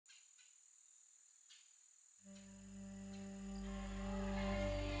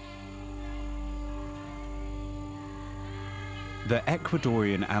The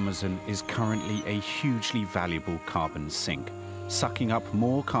Ecuadorian Amazon is currently a hugely valuable carbon sink, sucking up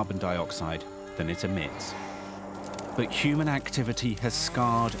more carbon dioxide than it emits. But human activity has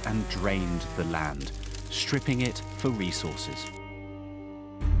scarred and drained the land, stripping it for resources.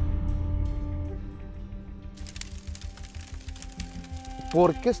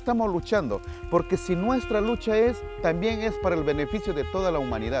 ¿Por qué estamos luchando? Porque si nuestra lucha también es para el beneficio de toda la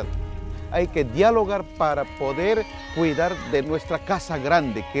humanidad. Hay que dialogar para poder cuidar de nuestra casa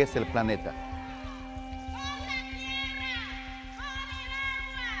grande, que es el planeta.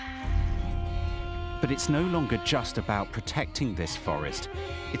 But it's no longer just about protecting this forest,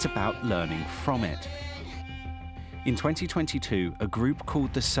 it's about learning from it. In 2022, a group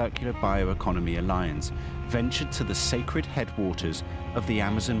called the Circular Bioeconomy Alliance ventured to the sacred headwaters of the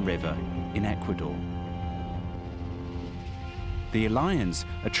Amazon River in Ecuador. The Alliance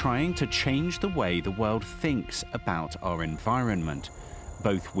are trying to change the way the world thinks about our environment,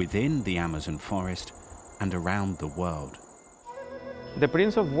 both within the Amazon forest and around the world. The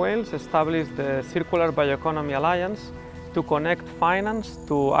Prince of Wales established the Circular Bioeconomy Alliance to connect finance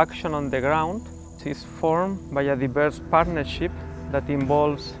to action on the ground. It is formed by a diverse partnership that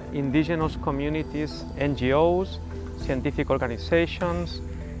involves indigenous communities, NGOs, scientific organizations,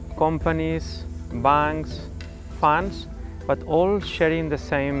 companies, banks, funds, but all sharing the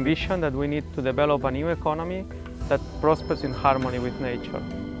same vision that we need to develop a new economy that prospers in harmony with nature.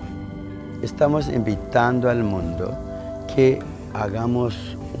 Estamos invitando al mundo que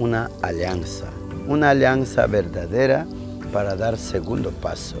hagamos una alianza verdadera para dar segundo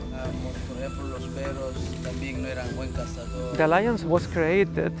paso. The alliance was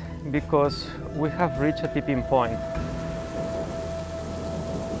created because we have reached a tipping point.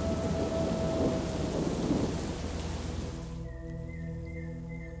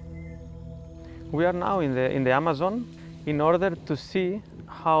 We are now in the Amazon in order to see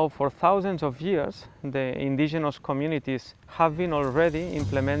how for thousands of years the indigenous communities have been already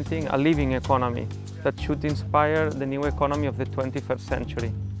implementing a living economy that should inspire the new economy of the 21st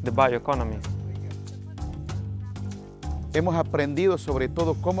century, the bioeconomy. Hemos aprendido sobre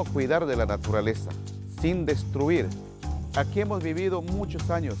todo cómo cuidar de la naturaleza, sin destruir. Aquí hemos vivido muchos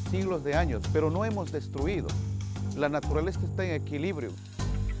años, siglos de años, pero no hemos destruido. La naturaleza está en equilibrio.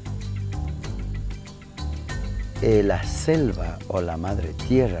 La selva o la madre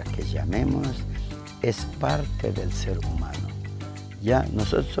tierra que llamemos es parte del ser humano. Ya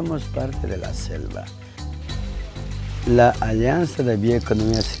nosotros somos parte de la selva. La Alianza de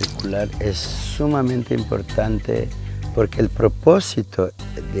Bioeconomía Circular es sumamente importante porque el propósito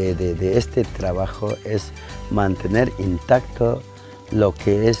de este trabajo es mantener intacto lo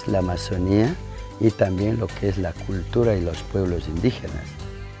que es la Amazonía y también lo que es la cultura y los pueblos indígenas.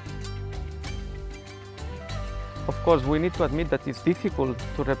 Of course, we need to admit that it's difficult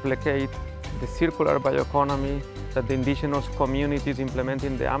to replicate the circular bioeconomy that the indigenous communities implement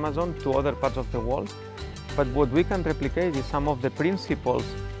in the Amazon to other parts of the world. But what we can replicate is some of the principles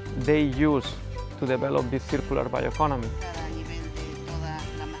they use to develop this circular bioeconomy.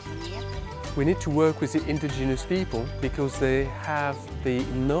 We need to work with the indigenous people because they have the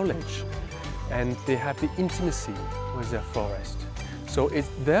knowledge and they have the intimacy with their forest. So it's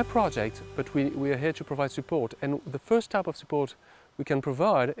their project, but we are here to provide support. And the first type of support we can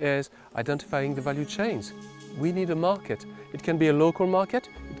provide is identifying the value chains. We need a market. It can be a local market,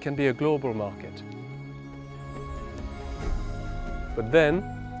 it can be a global market. But then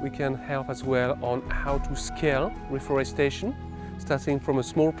we can help as well on how to scale reforestation. Starting from a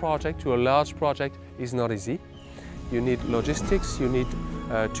small project to a large project is not easy. You need logistics, you need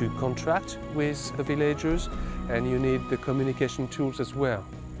to contract with the villagers, and you need the communication tools as well.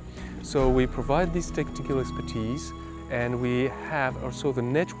 So we provide this technical expertise, and we have also the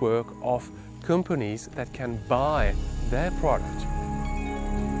network of companies that can buy their product.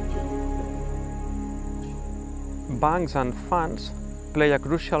 Banks and funds play a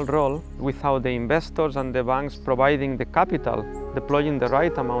crucial role. Without the investors and the banks providing the capital, deploying the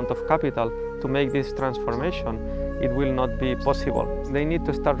right amount of capital to make this transformation, it will not be possible. They need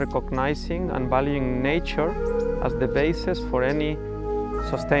to start recognizing and valuing nature as the basis for any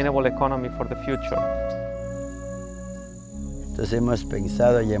sustainable economy for the future. Entonces hemos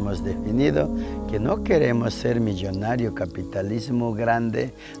pensado y hemos definido que no queremos ser millonario, capitalismo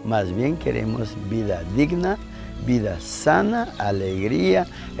grande, más bien queremos vida digna, vida sana, alegría,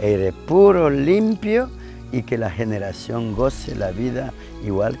 aire puro, limpio, y que la generación goce la vida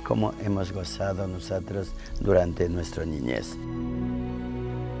igual como hemos gozado nosotros durante nuestra niñez.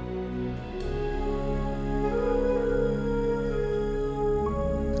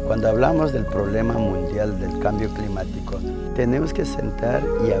 Cuando hablamos del problema mundial del cambio climático, tenemos que sentar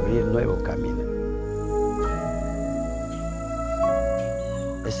y abrir nuevo camino.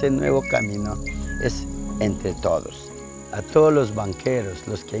 Ese nuevo camino es entre todos. A todos los banqueros,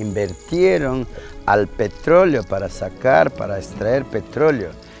 los que invirtieron al petróleo para extraer petróleo,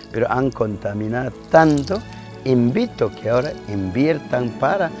 pero han contaminado tanto, invito que ahora inviertan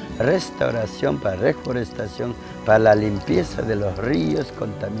para restauración, para reforestación, para la limpieza de los ríos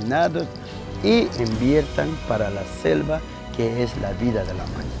contaminados y inviertan para la selva, que es la vida de la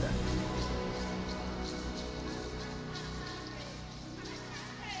humanidad.